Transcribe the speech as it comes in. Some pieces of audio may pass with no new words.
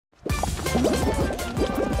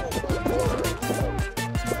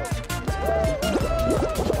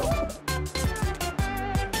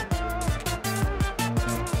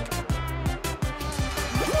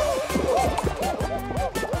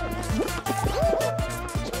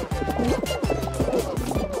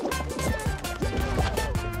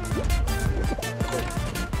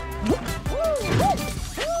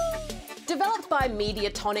by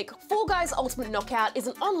Mediatonic, Fall Guys Ultimate Knockout is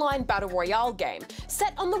an online battle royale game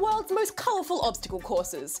set on the world's most colourful obstacle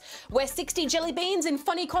courses, where 60 jelly beans in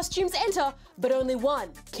funny costumes enter, but only one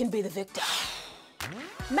can be the victor.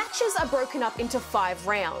 Matches are broken up into 5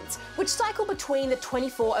 rounds, which cycle between the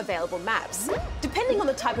 24 available maps. Depending on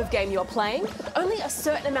the type of game you're playing, only a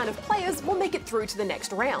certain amount of players will make it through to the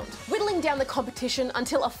next round, whittling down the competition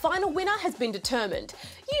until a final winner has been determined,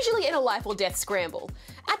 usually in a life or death scramble.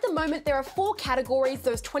 At the moment, there are 4 categories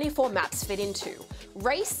those 24 maps fit into: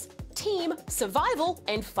 race, team, survival,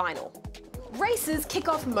 and final. Races kick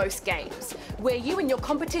off most games, where you and your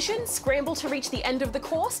competition scramble to reach the end of the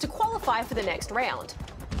course to qualify for the next round.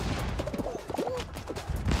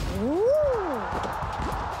 Ooh.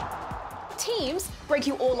 Teams break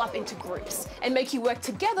you all up into groups and make you work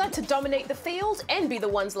together to dominate the field and be the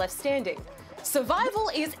ones left standing.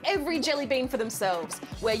 Survival is every jelly bean for themselves,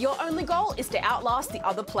 where your only goal is to outlast the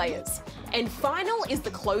other players. And final is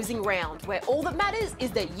the closing round, where all that matters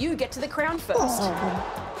is that you get to the crown first.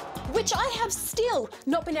 Which I have still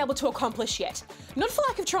not been able to accomplish yet. Not for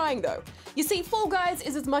lack of trying though. You see, Fall Guys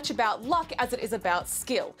is as much about luck as it is about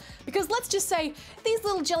skill. Because let's just say, these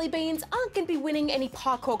little jelly beans aren't going to be winning any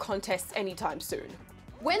parkour contests anytime soon.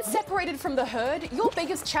 When separated from the herd, your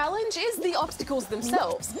biggest challenge is the obstacles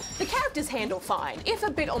themselves. The characters handle fine, if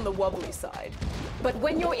a bit on the wobbly side. But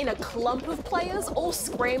when you're in a clump of players, all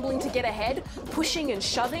scrambling to get ahead, pushing and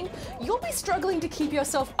shoving, you'll be struggling to keep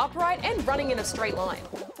yourself upright and running in a straight line.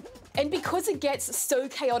 And because it gets so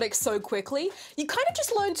chaotic so quickly, you kind of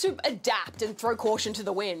just learn to adapt and throw caution to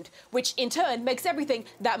the wind, which in turn makes everything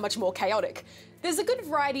that much more chaotic. There's a good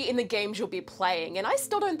variety in the games you'll be playing, and I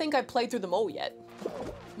still don't think I've played through them all yet.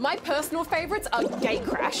 My personal favourites are Gate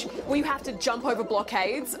Crash, where you have to jump over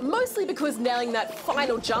blockades, mostly because nailing that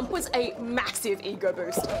final jump was a massive ego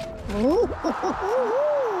boost.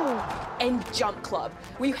 And Jump Club,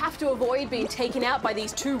 where you have to avoid being taken out by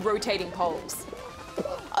these 2 rotating poles.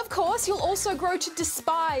 Of course, you'll also grow to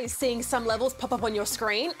despise seeing some levels pop up on your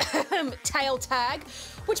screen, tail tag,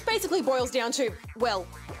 which basically boils down to, well,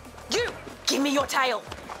 you, give me your tail.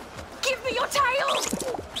 Give me your tail!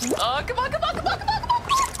 Oh, come on, come on, come on, come on, come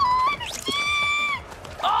on, come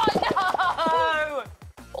on! Oh, no!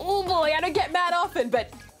 Oh boy, I don't get mad often,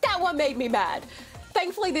 but that one made me mad.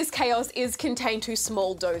 Thankfully, this chaos is contained to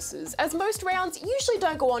small doses, as most rounds usually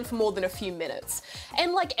don't go on for more than a few minutes.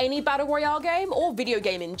 And like any battle royale game, or video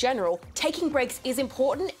game in general, taking breaks is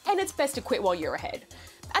important, and it's best to quit while you're ahead.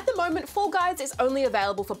 At the moment, Fall Guys is only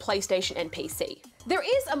available for PlayStation and PC. There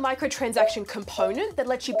is a microtransaction component that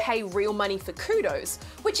lets you pay real money for kudos,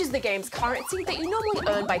 which is the game's currency that you normally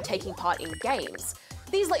earn by taking part in games.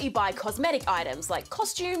 These let you buy cosmetic items like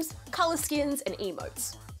costumes, colour skins, and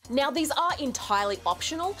emotes. Now, these are entirely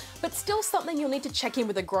optional, but still something you'll need to check in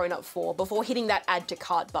with a grown-up for before hitting that add to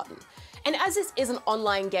cart button. And as this is an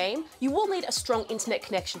online game, you will need a strong internet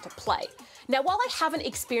connection to play. Now, while I haven't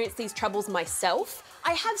experienced these troubles myself,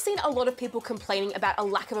 I have seen a lot of people complaining about a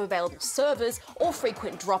lack of available servers or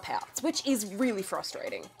frequent dropouts, which is really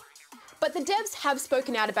frustrating. But the devs have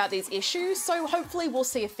spoken out about these issues, so hopefully we'll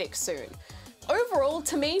see a fix soon. Overall,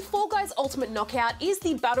 to me, Fall Guys Ultimate Knockout is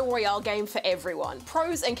the battle royale game for everyone,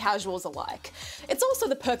 pros and casuals alike. It's also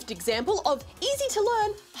the perfect example of easy to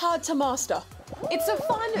learn, hard to master. It's a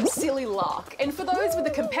fun, silly lark, and for those with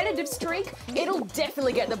a competitive streak, it'll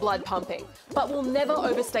definitely get the blood pumping, but will never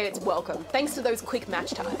overstay its welcome, thanks to those quick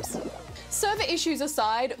match times. Server issues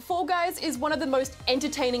aside, Fall Guys is one of the most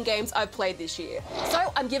entertaining games I've played this year,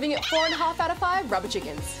 so I'm giving it 4.5 out of 5 rubber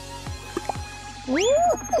chickens. Woo!